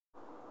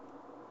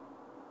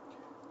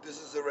This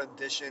is a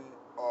rendition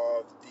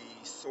of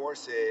the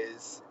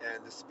sources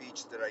and the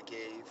speech that I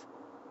gave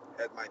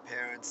at my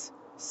parents'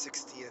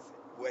 60th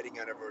wedding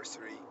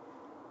anniversary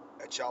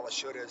at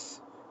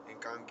Seudas in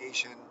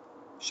Congregation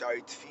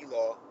Shari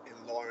Tefillah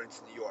in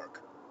Lawrence, New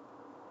York.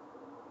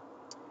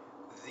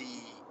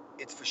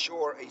 The It's for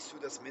sure a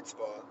Seudas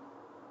mitzvah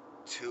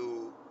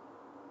to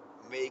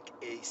make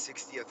a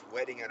 60th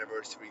wedding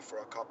anniversary for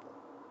a couple,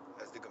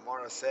 as the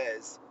Gemara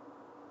says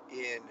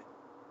in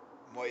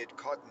Moed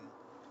Katan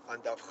on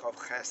Daf Chav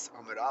Ches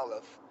Amud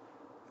Aleph,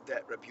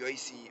 that Rabbi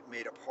Yossi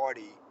made a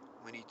party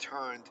when he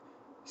turned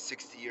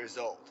 60 years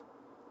old.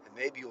 And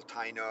maybe you'll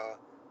taina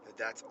that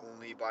that's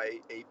only by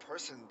a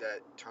person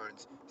that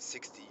turns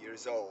 60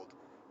 years old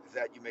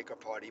that you make a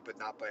party, but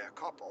not by a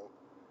couple.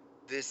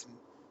 This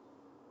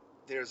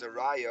There's a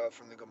raya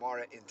from the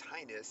Gemara in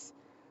Tainis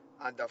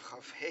on Daf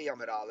Chav Hey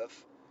Amud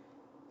Aleph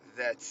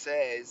that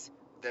says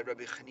that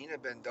Rabbi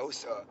Chanina ben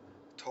Dosa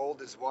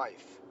told his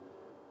wife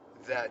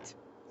that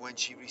when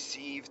she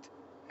received,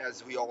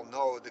 as we all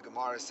know, the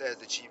Gemara says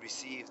that she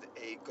received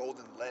a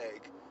golden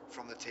leg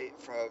from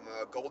from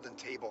a golden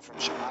table from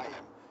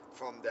Shemayim,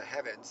 from the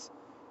heavens,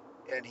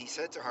 and he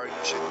said to her,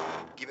 "You should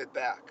give it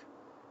back,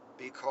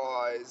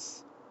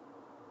 because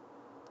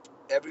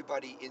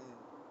everybody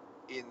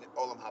in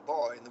Olam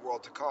Haba, in the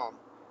world to come,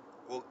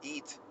 will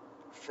eat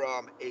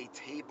from a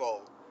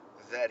table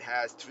that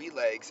has 3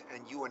 legs,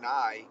 and you and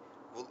I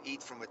will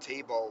eat from a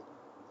table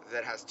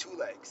that has 2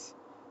 legs."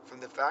 From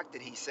the fact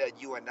that he said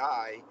you and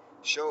I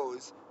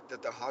shows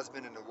that the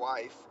husband and the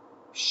wife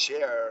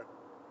share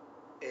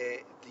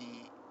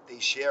they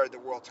share the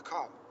world to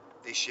come.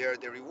 They share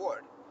their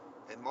reward.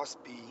 It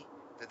must be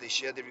that they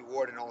share the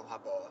reward in Olam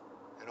Haba,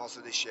 and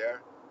also they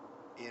share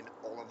in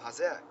Olam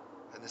Hazeh.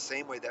 And the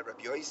same way that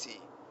Rabbi Yossi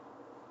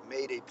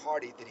made a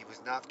party that he was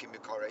nafkin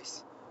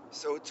mikares,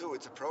 so too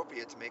it's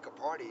appropriate to make a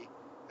party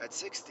at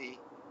 60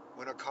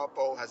 when a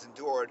couple has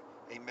endured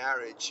a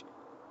marriage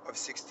of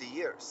 60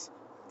 years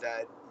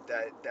that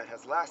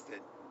has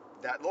lasted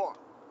that long.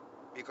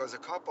 Because a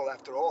couple,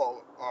 after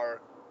all,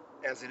 are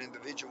as an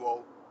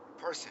individual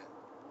person.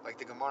 Like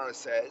the Gemara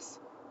says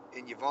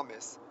in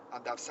Yevamis,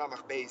 on Dav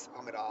Samach Beis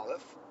Amid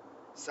Aleph,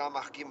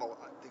 Samach Gimel,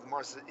 the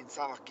Gemara says in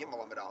Samach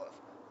Gimel Amid Aleph,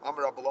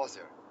 Amar Rabbi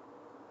Lazar,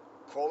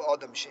 Kol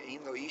Adam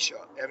She'ein Lo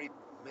Isha, every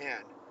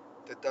man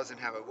that doesn't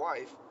have a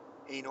wife,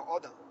 Eino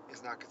Adam,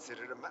 is not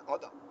considered a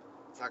Adam.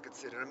 It's not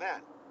considered a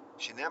man.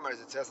 Shenemar, as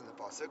it says in the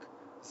pasuk,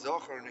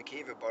 Zochar and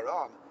Nekeva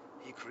Baram,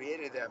 he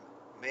created them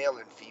male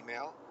and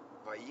female,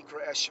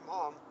 Vayikra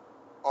Eshmam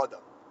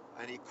Adam,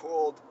 and he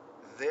called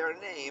their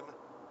name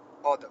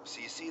Adam.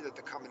 So you see that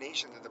the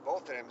combination of the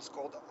both of them is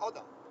called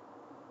Adam.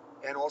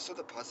 And also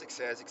the pasuk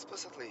says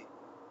explicitly,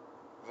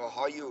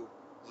 Vahayu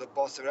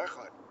lebasar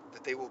echad,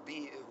 that they will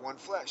be one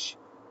flesh.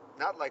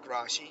 Not like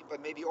Rashi,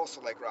 but maybe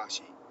also like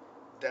Rashi.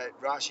 That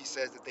Rashi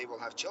says that they will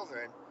have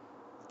children,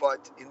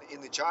 but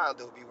in the child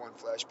there will be one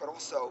flesh, but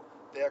also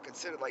they are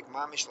considered like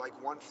mamish, like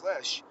one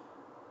flesh,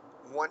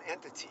 one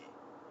entity.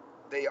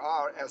 They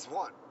are as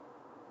one.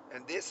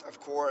 And this, of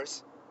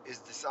course, is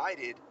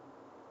decided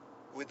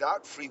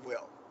without free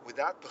will,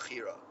 without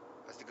bechira,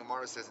 as the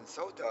Gemara says in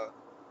Sota,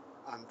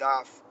 on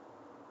Daf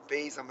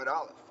Beis Amud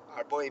Aleph,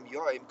 Arboim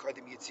Yoim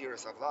Kodim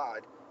Yitziras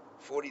Avlad,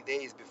 40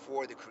 days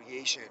before the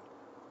creation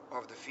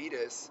of the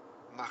fetus,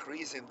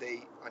 Machrizim,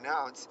 they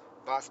announce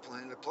Bas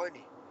Ploni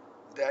Leploni,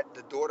 that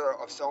the daughter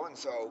of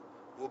so-and-so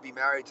will be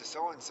married to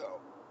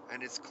so-and-so.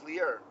 And it's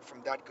clear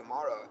from that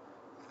Gemara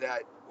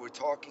that we're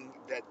talking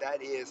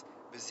that is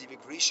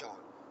Bezivik Rishon,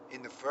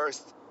 in the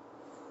first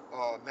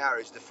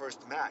marriage, the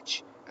first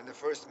match. And the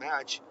first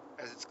match,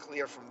 as it's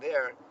clear from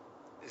there,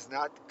 is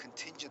not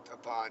contingent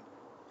upon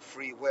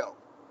free will.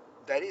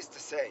 That is to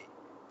say,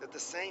 that the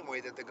same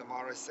way that the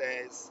Gemara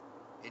says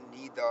in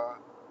Nida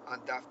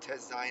on Daf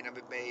Tez Zayin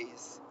Amid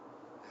Beis,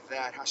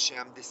 that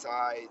Hashem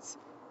decides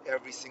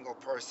every single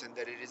person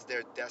that it is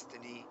their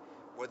destiny,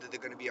 whether they're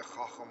going to be a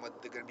chacham, whether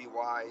they're going to be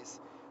wise,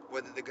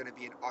 whether they're going to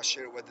be an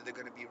usher, whether they're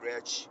going to be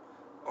rich,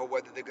 or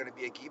whether they're going to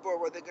be a gibor, or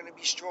whether they're going to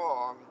be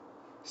strong.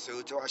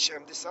 So to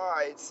Hashem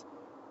decides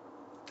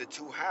the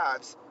two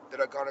halves that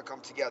are going to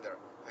come together.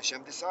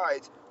 Hashem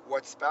decides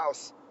what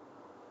spouse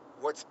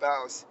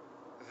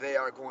they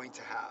are going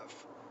to have.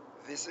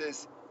 This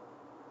is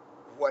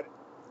what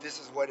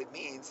it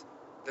means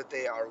that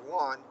they are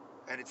one,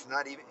 and it's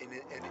not even and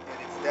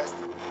it's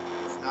destiny.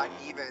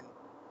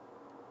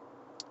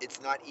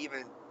 It's not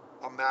even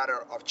a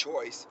matter of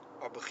choice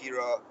or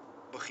bechira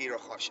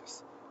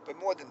chashis. But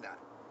more than that,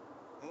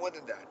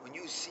 when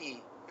you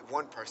see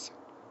one person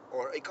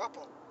or a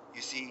couple,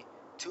 you see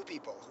two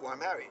people who are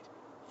married.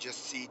 You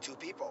just see two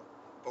people.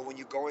 But when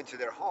you go into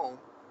their home,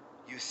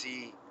 you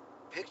see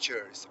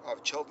pictures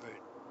of children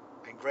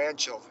and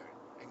grandchildren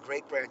and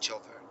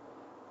great-grandchildren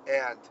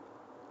and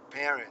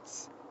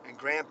parents and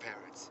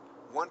grandparents.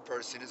 One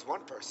person is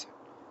one person,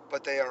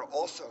 but they are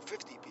also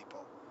 50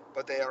 people,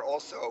 but they are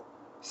also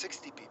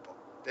 60 people,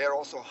 they are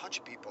also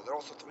 100 people, they're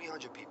also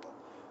 300 people.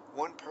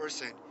 One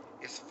person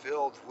is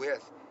filled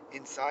with,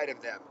 inside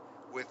of them,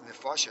 with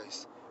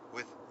nefashos,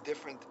 with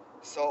different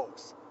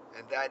souls,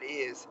 and that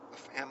is a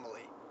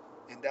family.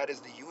 And that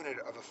is the unit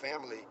of a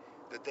family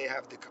that they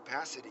have the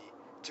capacity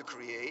to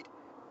create.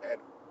 And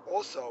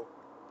also,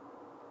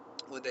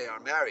 when they are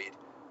married,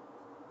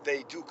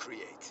 they do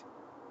create.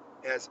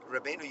 As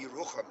Rabbeinu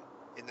Yerucham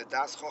in the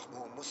Das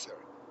Chochmah Musar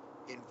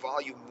in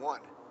volume 1,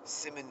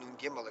 Siman Nun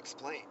Gimel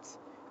explains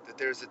that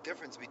there is a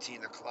difference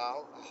between a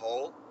klal, a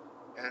whole,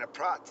 and a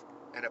prat,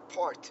 and a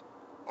part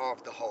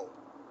of the whole.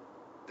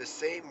 The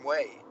same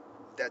way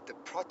that the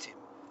pratim,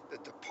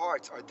 that the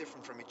parts are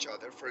different from each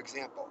other. For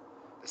example,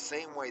 the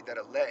same way that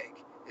a leg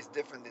is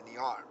different than the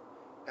arm,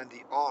 and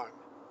the arm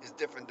is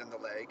different than the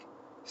leg,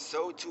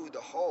 so too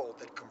the whole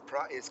that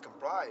is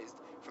comprised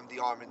from the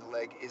arm and the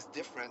leg is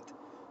different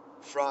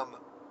from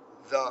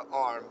the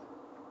arm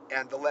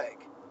and the leg.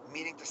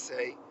 Meaning to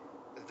say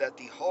that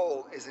the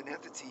whole is an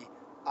entity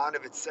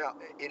of itself,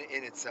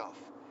 in itself.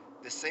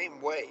 The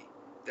same way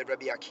that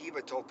Rabbi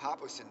Akiva told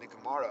Papus in the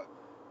Gemara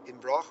in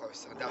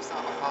Brachos on Daf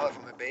Samach Aleph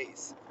from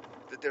Beis,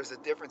 that there's a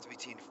difference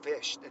between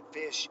fish, that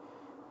fish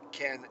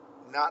can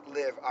not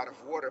live out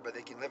of water, but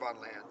they can live on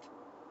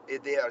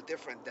land. They are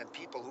different than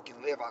people who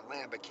can live on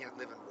land but can't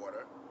live in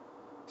water.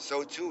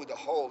 So too, the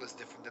whole is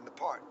different than the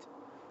part.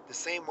 The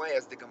same way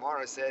as the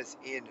Gemara says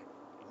in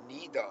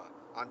Nida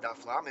on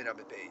Daf Lamed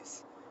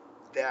Beis,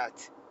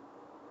 that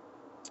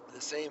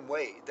the same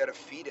way that a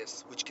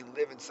fetus which can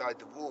live inside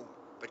the womb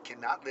but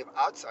cannot live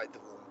outside the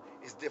womb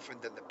is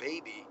different than the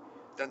baby,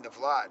 than the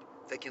Vlad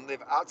that can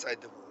live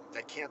outside the womb,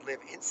 that can't live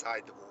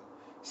inside the womb,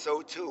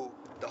 so too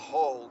the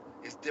whole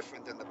is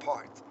different than the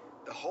part.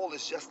 The whole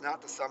is just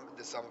not the sum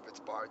of its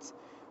parts,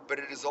 but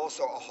it is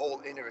also a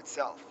whole in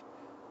itself.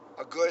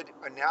 A good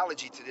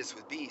analogy to this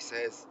would be,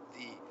 says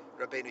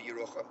the Rabbeinu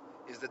Yerucham,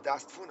 is the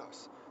Das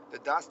Tfunos. The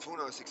Das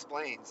Tfunos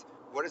explains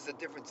what is the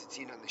difference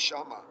between a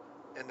neshama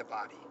and the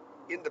body.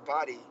 In the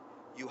body,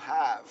 you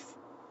have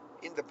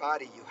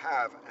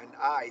an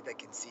eye that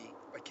can see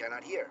but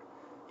cannot hear.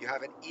 You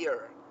have an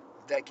ear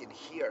that can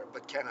hear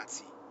but cannot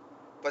see.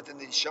 But the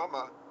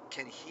neshama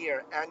can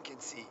hear and can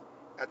see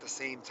at the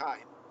same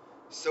time.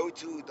 So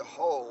too, the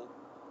whole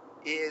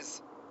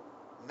is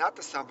not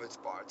the sum of its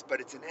parts, but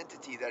it's an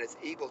entity that is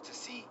able to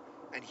see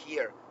and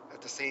hear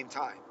at the same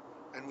time.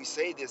 And we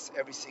say this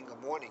every single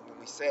morning when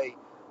we say,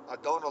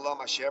 Adon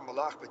Olam Asher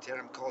Malach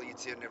B'Terem Kol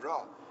Yitzir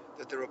Nivra,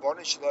 that the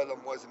Rabbeinu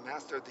Shalom was the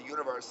master of the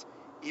universe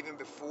even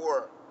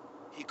before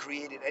he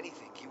created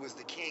anything. He was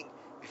the king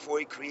before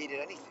he created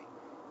anything.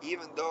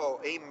 Even though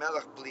Ein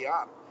Melech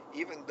Bliam,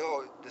 even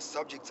though the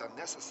subjects are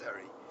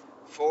necessary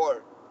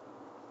for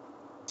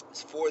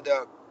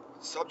the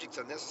subjects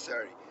are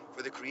necessary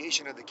for the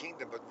creation of the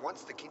kingdom, but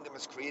once the kingdom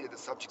is created, the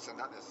subjects are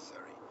not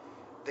necessary.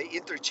 They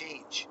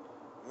interchange.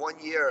 One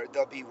year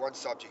there'll be one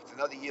subject,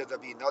 another year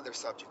there'll be another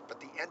subject, but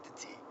the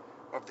entity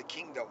of the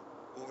kingdom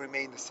will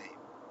remain the same.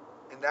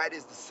 And that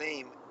is the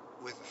same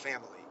with the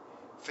family.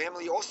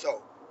 Family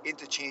also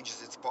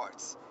interchanges its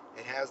parts.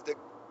 It has the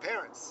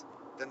parents,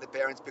 then the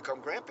parents become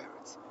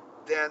grandparents,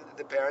 then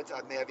the parents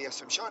are Me'avi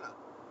Shana.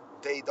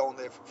 They don't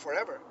live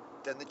forever.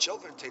 Then the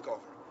children take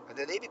over, and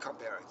then they become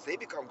parents, they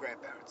become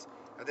grandparents,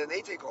 and then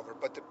they take over.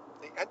 But the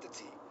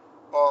entity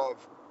of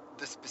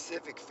the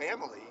specific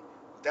family,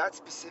 that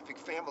specific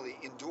family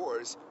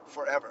endures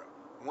forever.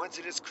 Once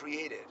it is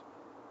created,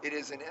 it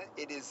is an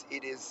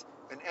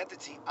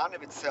entity on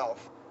of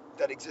itself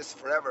that exists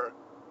forever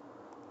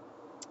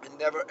and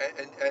never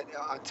and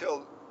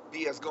until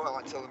be as going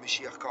until the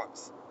Mashiach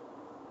comes.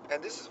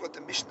 And this is what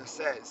the Mishnah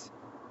says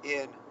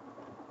in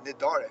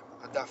Nidarim,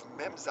 Adaf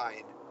Mem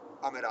Zayin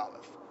Amid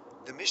Aleph.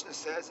 The Mishnah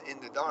says in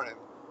Nidarim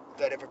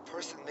that if a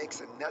person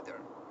makes a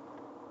neder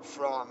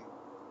from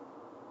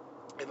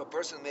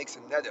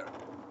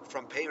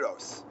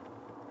Peiros,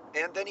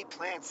 and then he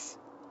plants,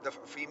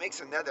 if he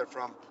makes a neder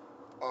from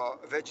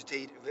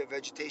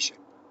vegetation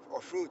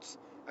or fruits,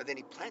 and then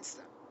he plants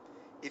them.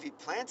 If he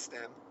plants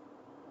them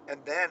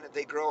and then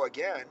they grow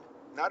again,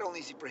 not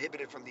only is he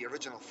prohibited from the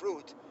original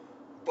fruit,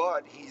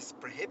 but he's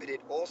prohibited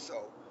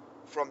also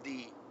from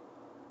the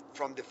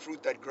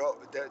fruit that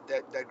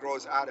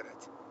grows out of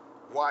it.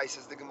 Why,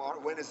 says the Gemara?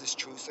 When is this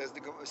true? Says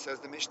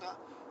the Mishnah.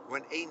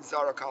 When ein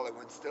zara kala,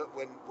 when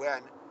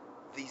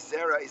the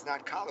zera is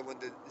not kala,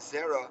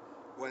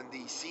 when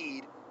the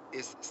seed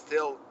is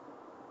still,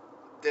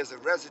 there's a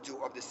residue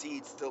of the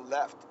seed still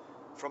left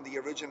from the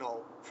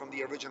original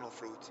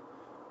fruit.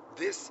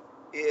 This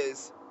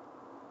is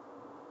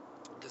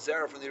the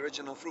zera from the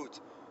original fruit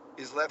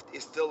is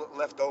still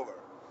left over.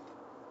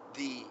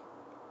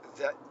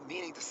 That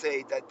meaning to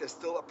say that there's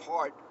still a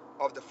part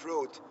of the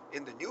fruit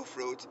in the new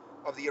fruit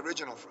of the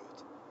original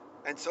fruit.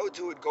 And so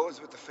too it goes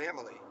with the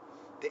family.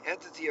 The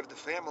entity of the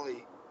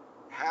family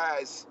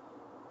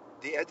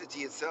the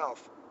entity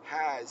itself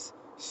has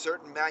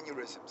certain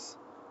mannerisms,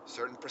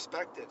 certain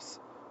perspectives,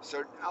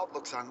 certain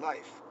outlooks on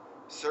life,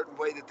 certain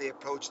way that they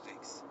approach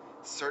things,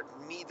 certain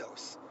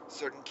midos,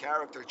 certain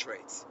character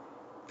traits.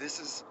 This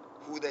is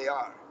who they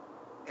are.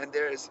 And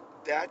there's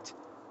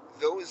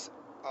those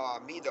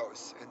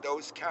midos and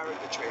those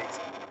character traits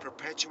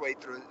perpetuate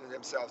through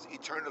themselves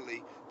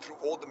eternally through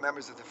all the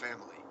members of the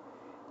family.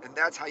 And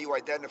that's how you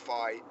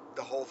identify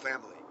the whole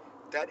family.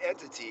 That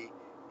entity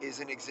is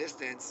in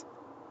existence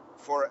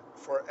for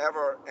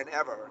forever and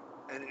ever,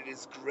 and it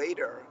is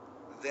greater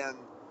than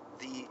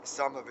the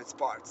sum of its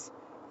parts.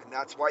 And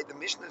that's why the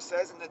Mishnah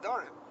says in the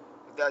Darim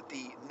that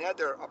the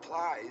neder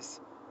applies,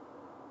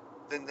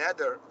 the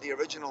neder, the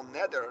original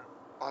neder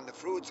on the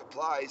fruits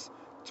applies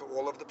to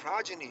all of the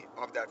progeny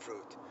of that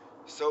fruit.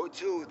 So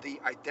too, the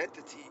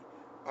identity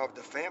of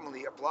the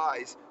family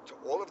applies to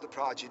all of the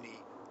progeny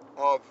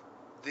of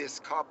this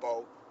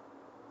couple,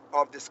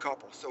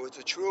 So it's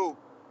a true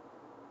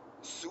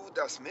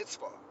Seudas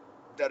mitzvah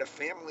that a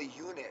family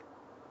unit,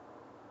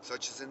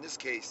 such as in this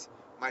case,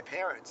 my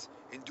parents,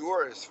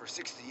 endures for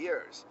 60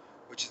 years,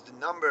 which is the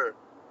number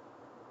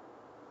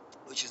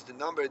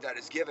that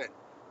is given,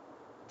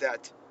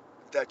 that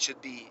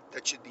should be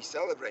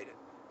celebrated,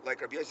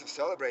 like Rabbi Yosef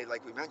celebrated,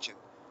 like we mentioned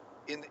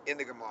in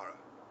the Gemara.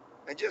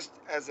 And just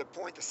as a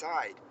point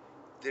aside,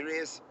 there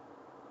is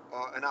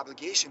an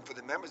obligation for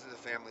the members of the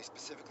family,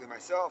 specifically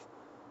myself,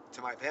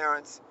 to my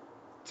parents,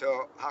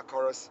 to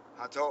Hakoros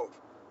Hatov,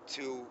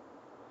 to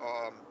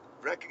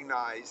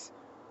recognize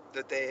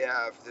that they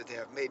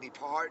have made me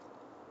part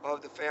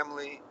of the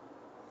family,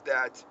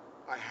 that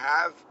I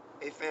have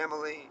a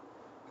family,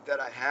 that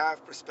I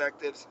have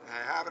perspectives, and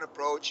I have an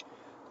approach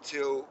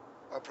to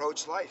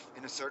approach life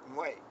in a certain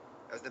way.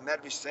 As the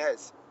Medrash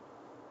says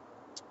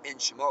in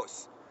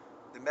Shemos,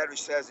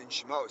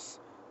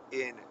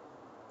 in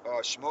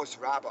Shemos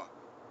Rabbah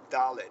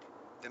Daled,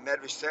 the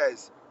Medrash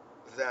says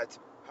that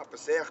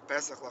Hapasech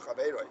Pesach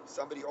Lachaveroi,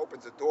 somebody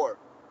opens a door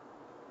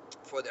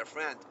for their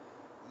friend,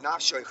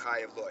 Nafshoy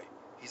Chayev Loy,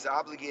 he's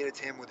obligated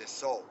to him with his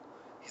soul.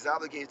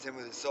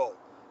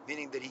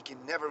 Meaning that he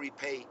can never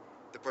repay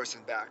the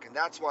person back. And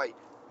that's why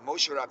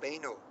Moshe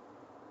Rabbeinu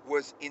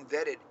was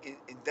indebted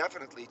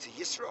indefinitely to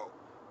Yisro,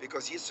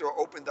 because Yisro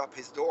opened up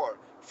his door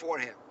for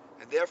him.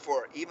 And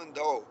therefore, even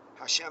though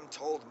Hashem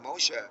told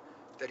Moshe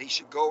that he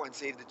should go and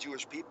save the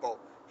Jewish people,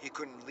 he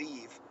couldn't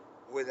leave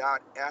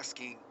without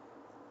asking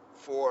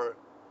for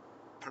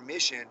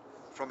permission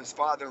from his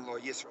father-in-law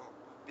Yisro,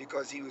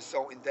 because he was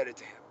so indebted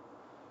to him.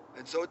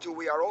 And so too,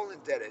 we are all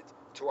indebted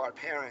to our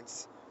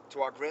parents,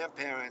 to our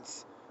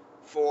grandparents,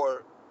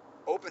 for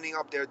opening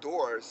up their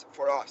doors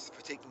for us,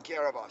 for taking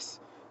care of us,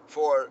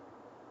 for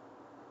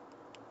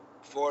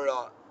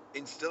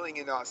instilling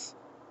in us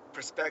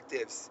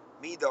perspectives,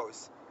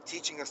 midos,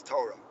 teaching us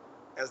Torah.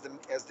 As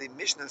the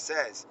Mishnah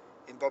says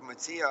in Bava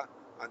Metzia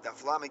on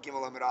Daf Lamed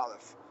Gimel Amud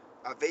Aleph,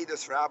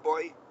 Avedos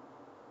Rabbi,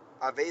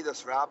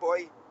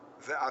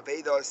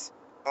 ve'Avedos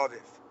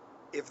Aviv.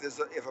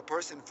 If a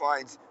person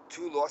finds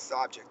two lost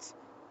objects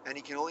and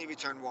he can only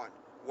return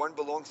one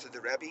belongs to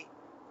the Rebbe,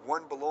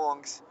 one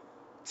belongs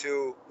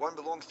to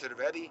the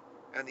Rebbe,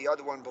 and the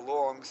other one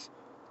belongs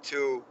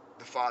to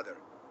the father.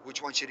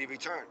 Which one should he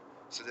return?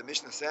 So the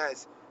Mishnah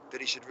says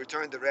that he should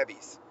return the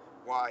Rebbe's.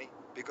 Why?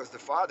 Because the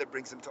father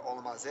brings him to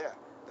Olam Hazeh.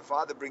 The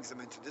father brings him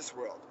into this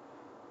world.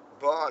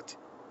 But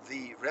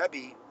the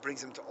Rebbe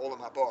brings him to Olam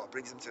Haba,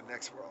 brings him to the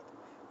next world.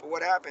 But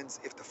what happens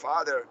if the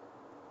father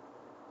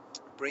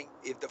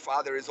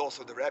is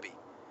also the Rebbe?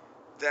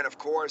 Then of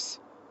course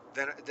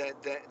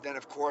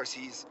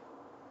he's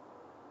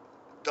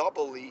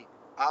doubly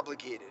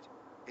obligated,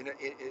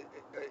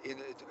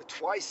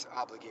 twice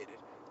obligated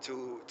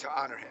to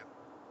honor him.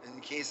 In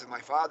the case of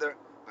my father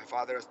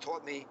has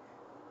taught me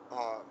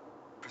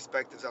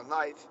perspectives on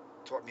life,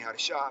 taught me how to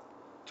shop,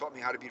 taught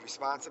me how to be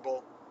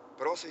responsible,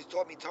 but also he's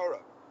taught me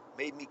Torah,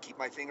 made me keep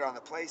my finger on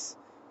the place.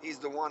 He's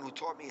the one who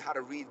taught me how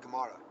to read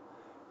Gemara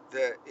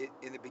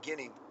in the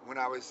beginning when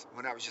I was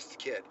just a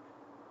kid,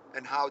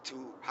 and how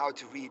to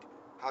read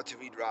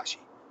Rashi.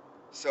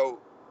 So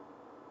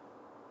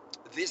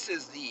this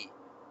is the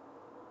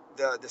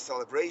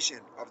celebration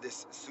of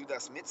this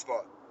Seudas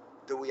mitzvah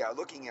that we are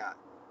looking at.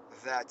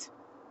 That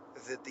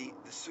the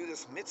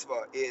Seudas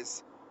mitzvah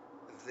is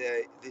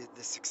the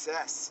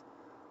success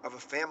of a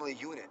family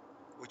unit,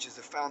 which is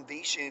the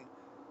foundation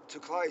to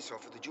Klal Yisrael,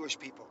 for the Jewish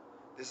people.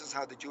 This is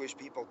how the Jewish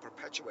people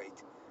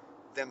perpetuate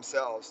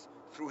themselves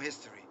through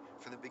history,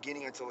 from the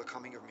beginning until the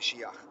coming of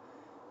Mashiach,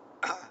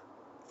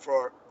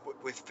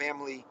 with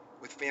family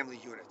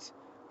units.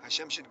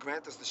 Hashem should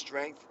grant us the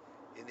strength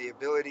and the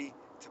ability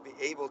to be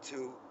able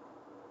to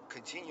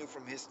continue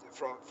through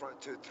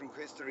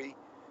history,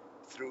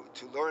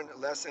 to learn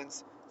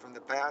lessons from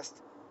the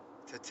past,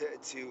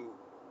 to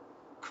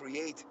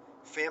create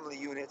family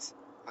units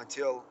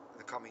until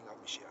the coming of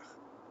Mashiach.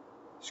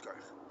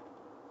 Shkarach.